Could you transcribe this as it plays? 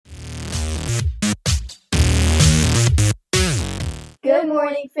Good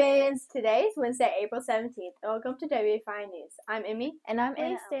morning, fans. Today is Wednesday, April 17th. Welcome to WFI News. I'm Emmy. And I'm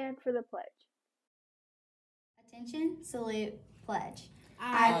Please stand for the pledge. Attention, salute, pledge.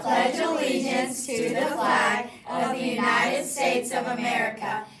 I pledge allegiance to the flag of the United States of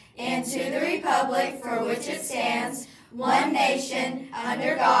America and to the republic for which it stands, one nation,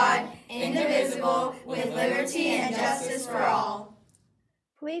 under God, indivisible, with liberty and justice for all.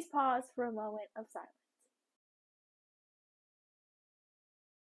 Please pause for a moment of silence.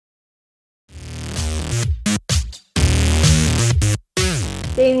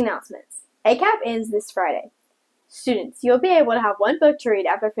 Daily announcements. ACAP ends this Friday. Students, you'll be able to have one book to read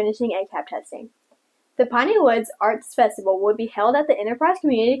after finishing ACAP testing. The Piney Woods Arts Festival will be held at the Enterprise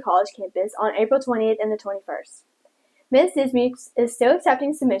Community College campus on April 20th and the 21st. Ms. Dismukes is still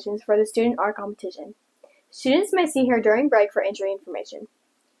accepting submissions for the student art competition. Students may see her during break for entry information.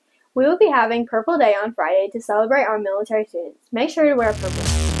 We will be having Purple Day on Friday to celebrate our military students. Make sure to wear purple.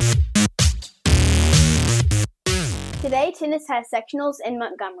 Today, tennis has sectionals in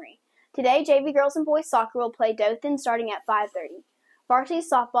Montgomery. Today, JV girls and boys soccer will play Dothan starting at 5:30. Varsity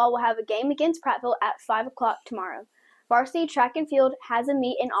softball will have a game against Prattville at 5 o'clock tomorrow. Varsity track and field has a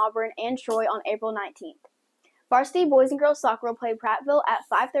meet in Auburn and Troy on April 19th. Varsity boys and girls soccer will play Prattville at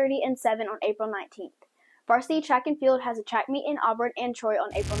 5:30 and 7 on April 19th. Varsity track and field has a track meet in Auburn and Troy on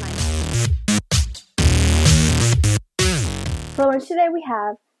April 19th. For lunch today we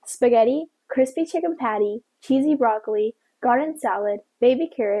have spaghetti, crispy chicken patty, cheesy broccoli, garden salad, baby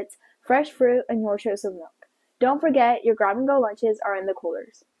carrots, fresh fruit, and your choice of milk. Don't forget, your grab-and-go lunches are in the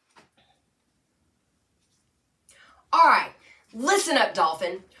coolers. All right, listen up,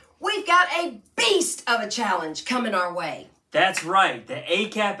 Dolphin. We've got a beast of a challenge coming our way. That's right. The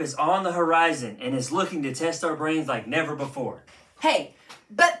ACAP is on the horizon and is looking to test our brains like never before. Hey,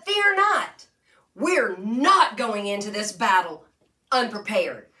 but fear not. We're not going into this battle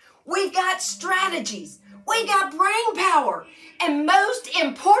unprepared. We've got strategies. We've got brain power. And most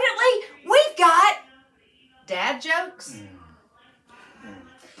importantly, we've got dad jokes.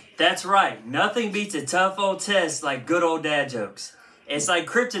 That's right. Nothing beats a tough old test like good old dad jokes. It's like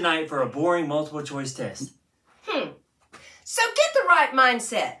kryptonite for a boring multiple choice test. So get the right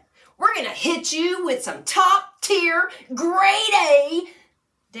mindset. We're going to hit you with some top tier, grade A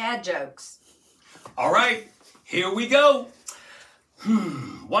dad jokes. All right, here we go.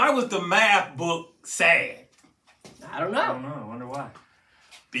 Why was the math book sad? I don't I don't know. know. I wonder why.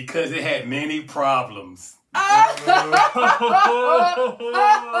 Because it had many problems.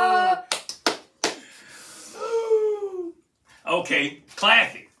 Okay,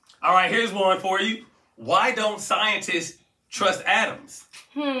 classic. All right, here's one for you. Why don't scientists trust atoms?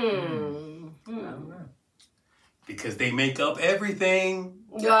 I don't know. Because they make up everything.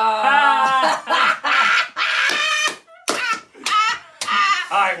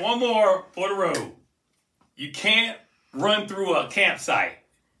 All right, one more for the road. You can't run through a campsite.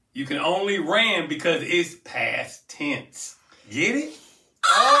 You can only ran because it's past tense. Get it?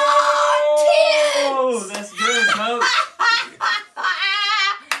 Oh, that's good, Coach.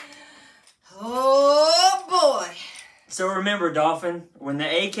 Oh, boy. So remember, Dolphin, when the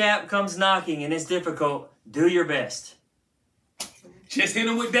ACAP comes knocking and it's difficult, do your best. Just hit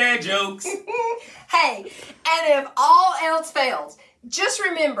them with dad jokes. Hey, and if all else fails, just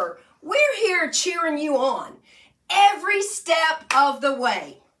remember, we're here cheering you on every step of the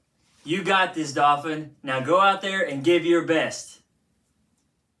way. You got this, Dolphin. Now go out there and give your best.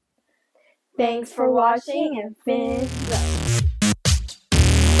 Thanks for watching and finish up.